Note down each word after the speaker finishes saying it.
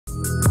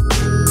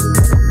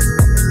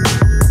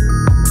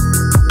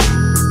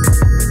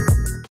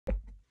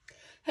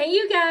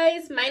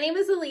guys, my name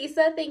is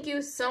Elisa. Thank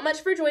you so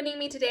much for joining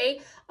me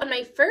today on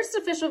my first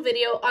official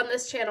video on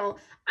this channel.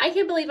 I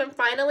can't believe I'm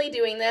finally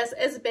doing this.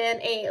 It's been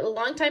a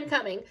long time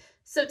coming.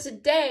 So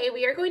today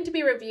we are going to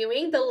be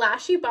reviewing the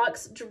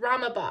LashyBox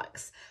Drama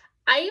Box.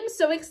 I am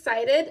so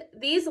excited.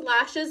 These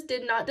lashes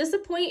did not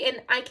disappoint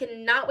and I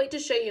cannot wait to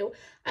show you.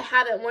 I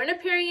haven't worn a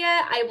pair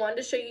yet. I wanted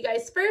to show you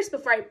guys first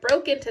before I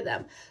broke into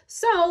them.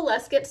 So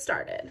let's get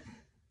started.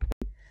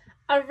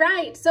 All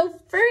right, so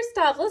first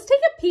off, let's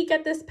take a peek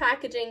at this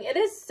packaging. It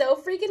is so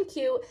freaking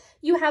cute.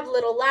 You have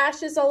little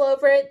lashes all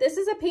over it. This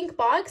is a pink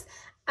box.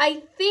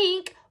 I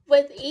think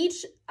with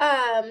each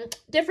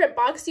different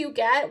box you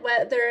get,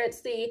 whether it's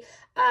the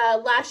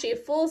Lashy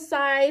full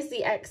size,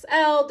 the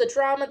XL, the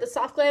Drama, the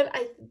soft glam,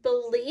 I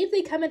believe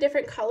they come in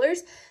different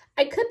colors.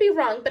 I could be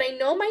wrong, but I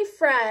know my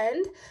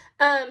friend,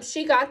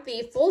 she got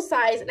the full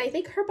size and I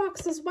think her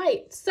box was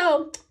white.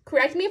 So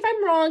correct me if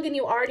I'm wrong and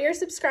you already are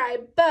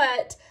subscribed,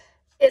 but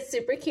it's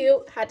super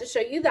cute. Had to show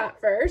you that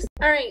first.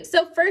 All right,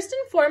 so first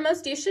and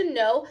foremost, you should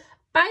know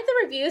by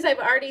the reviews I've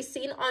already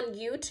seen on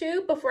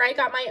YouTube before I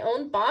got my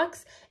own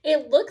box,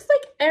 it looks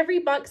like every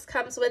box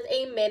comes with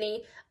a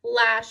mini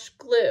lash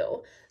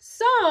glue.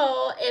 So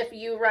if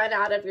you run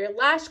out of your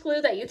lash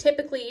glue that you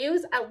typically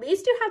use, at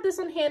least you have this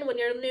on hand when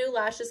your new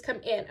lashes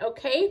come in,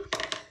 okay?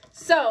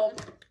 So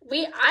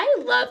I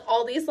love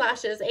all these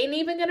lashes. Ain't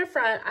even gonna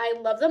front. I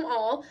love them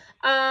all.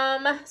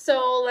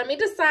 So let me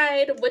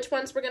decide which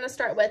ones we're gonna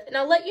start with. And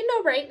I'll let you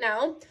know right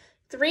now,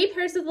 3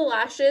 pairs of the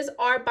lashes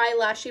are by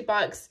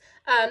LashyBox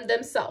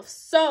themselves.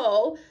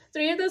 So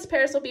 3 of those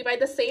pairs will be by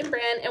the same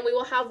brand and we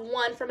will have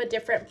 1 from a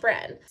different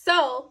brand.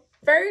 So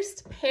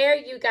first pair,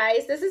 you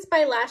guys, this is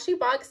by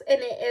LashyBox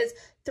and it is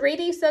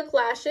 3D silk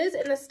lashes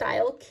in the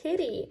style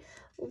Kitty.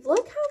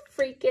 Look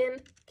how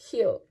freaking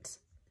cute.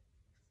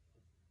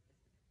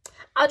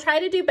 I'll try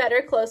to do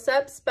better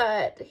close-ups,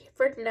 but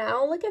for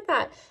now, look at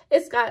that.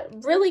 It's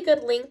got really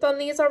good length on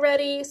these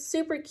already.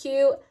 Super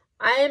cute.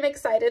 I am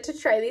excited to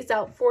try these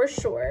out for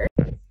sure.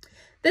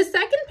 The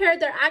second pair,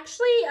 they're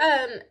actually,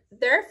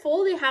 they're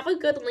full. They have a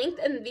good length,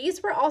 and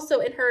these were also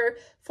in her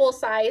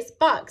full-size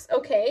box,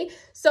 okay?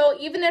 So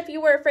even if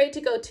you were afraid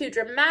to go too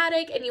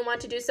dramatic and you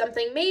want to do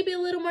something maybe a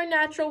little more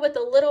natural with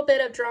a little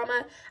bit of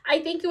drama, I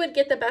think you would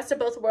get the best of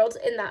both worlds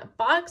in that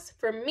box.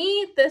 For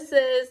me, this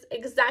is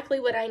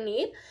exactly what I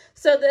need.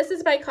 So this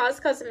is by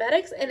Cause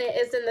Cosmetics, and it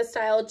is in the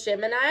style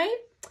Gemini.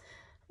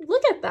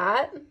 Look at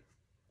that.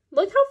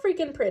 Look how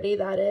freaking pretty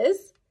that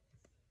is.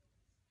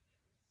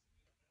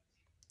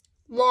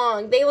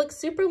 Long. They look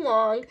super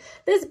long.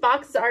 This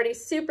box is already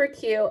super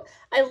cute.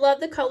 I love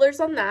the colors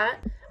on that.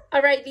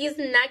 All right, these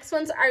next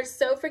ones are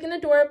so freaking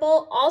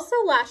adorable. Also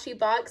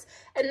LashyBox,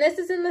 and this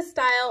is in the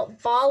style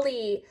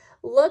Bali.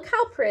 Look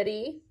how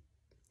pretty.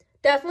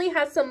 Definitely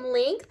has some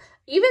length.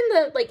 Even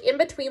the like in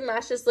between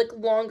lashes look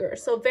longer,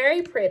 so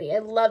very pretty. I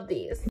love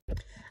these.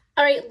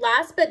 All right,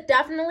 last but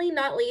definitely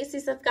not least,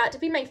 these have got to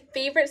be my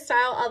favorite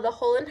style of the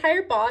whole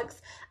entire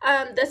box.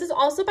 This is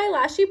also by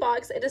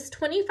LashyBox. It is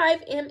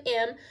 25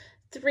 mm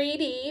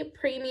 3D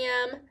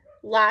premium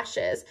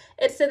lashes.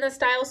 It's in the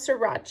style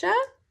Sriracha.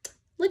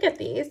 Look at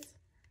these.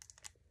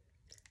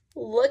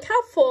 Look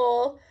how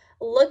full,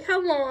 look how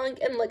long,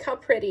 and look how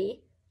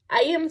pretty.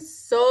 I am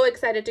so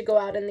excited to go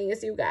out in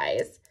these, you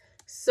guys.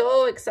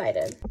 So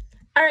excited.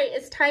 All right,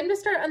 it's time to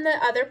start on the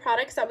other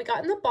products that we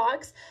got in the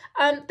box.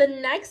 The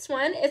next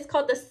one is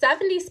called the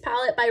 70s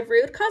palette by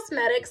Rude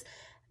Cosmetics.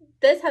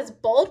 This has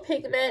bold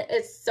pigment.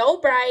 It's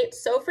so bright,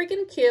 so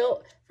freaking cute.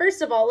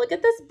 First of all, look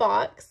at this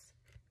box.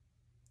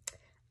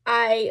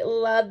 I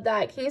love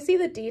that. Can you see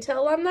the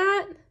detail on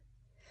that?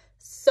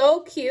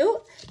 So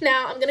cute.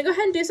 Now, I'm going to go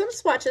ahead and do some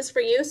swatches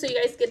for you so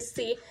you guys get to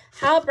see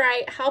how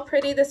bright, how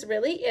pretty this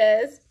really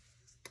is.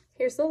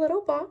 Here's the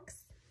little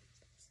box.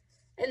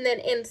 And then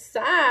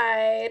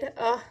inside,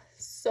 oh,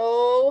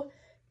 so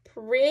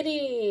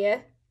pretty.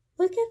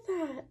 Look at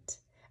that.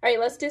 All right,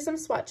 let's do some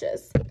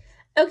swatches.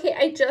 Okay,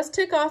 I just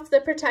took off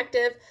the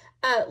protective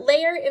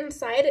layer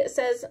inside. It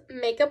says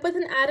makeup with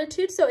an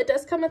attitude, so it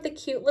does come with a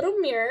cute little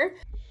mirror.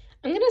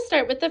 I'm going to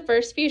start with the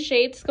first few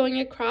shades going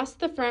across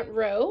the front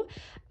row.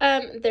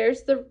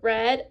 There's the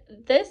red.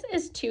 This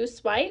is 2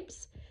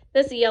 swipes.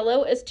 This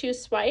yellow is 2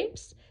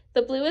 swipes.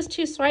 The blue is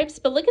 2 swipes,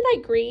 but look at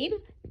that green.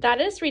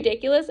 That is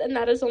ridiculous, and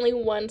that is only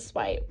 1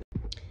 swipe.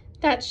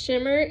 That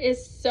shimmer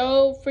is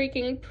so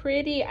freaking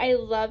pretty. I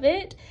love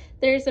it.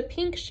 There's a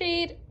pink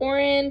shade,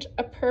 orange,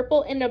 a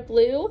purple, and a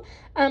blue.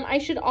 I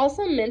should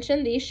also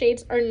mention these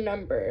shades are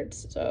numbered,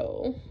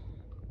 so...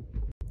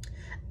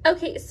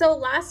 Okay, so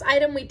last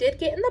item we did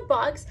get in the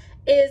box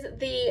is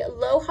the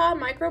Loha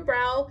Micro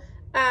Brow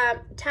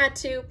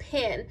Tattoo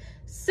Pin.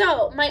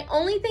 So my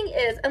only thing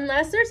is,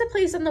 unless there's a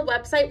place on the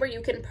website where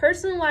you can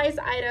personalize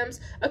items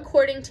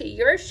according to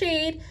your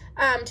shade,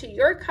 to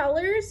your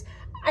colors,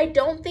 I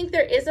don't think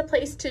there is a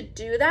place to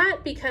do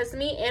that because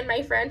me and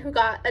my friend who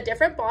got a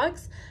different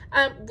box,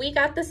 we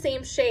got the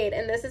same shade,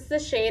 and this is the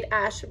shade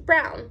Ash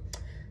Brown.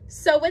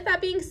 So with that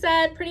being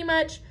said, pretty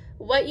much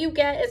what you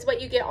get is what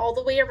you get all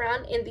the way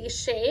around in these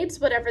shades,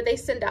 whatever they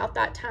send out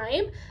that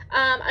time.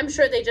 I'm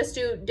sure they just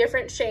do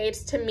different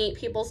shades to meet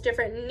people's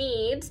different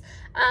needs.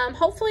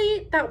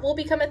 Hopefully that will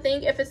become a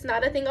thing if it's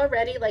not a thing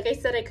already. Like I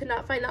said, I could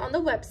not find that on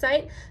the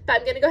website, but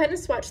I'm gonna go ahead and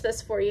swatch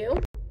this for you.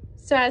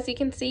 So as you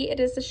can see, it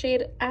is the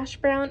shade Ash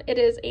Brown. It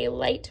is a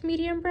light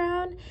medium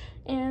brown.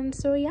 And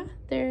so yeah,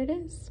 there it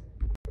is.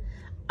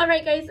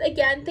 Alright guys,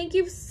 again, thank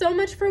you so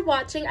much for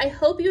watching. I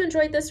hope you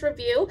enjoyed this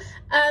review.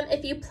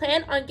 If you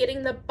plan on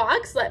getting the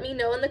box, let me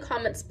know in the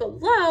comments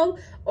below,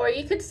 or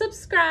you could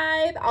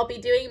subscribe. I'll be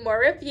doing more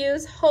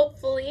reviews,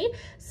 hopefully.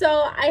 So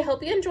I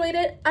hope you enjoyed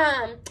it.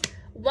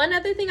 One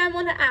other thing I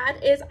want to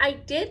add is I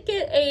did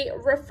get a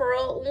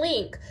referral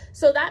link.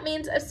 So that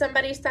means if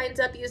somebody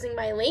signs up using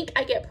my link,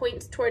 I get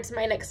points towards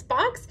my next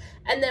box.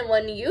 And then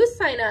when you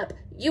sign up,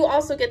 you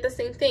also get the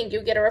same thing.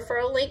 You get a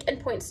referral link and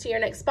points to your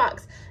next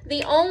box.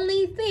 The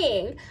only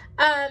thing,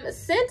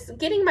 since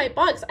getting my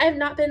box, I have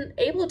not been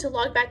able to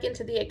log back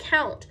into the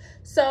account.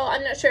 So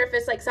I'm not sure if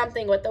it's like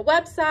something with the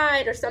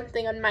website or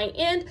something on my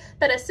end,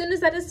 but as soon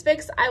as that is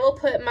fixed, I will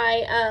put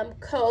my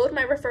code,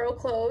 my referral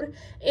code,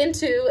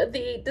 into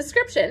the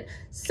description.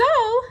 So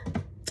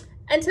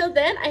until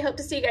then, I hope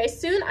to see you guys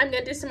soon. I'm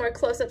going to do some more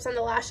close-ups on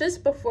the lashes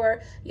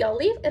before y'all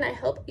leave, and I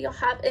hope y'all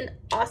have an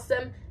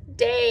awesome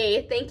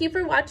day. Thank you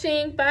for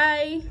watching.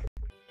 Bye.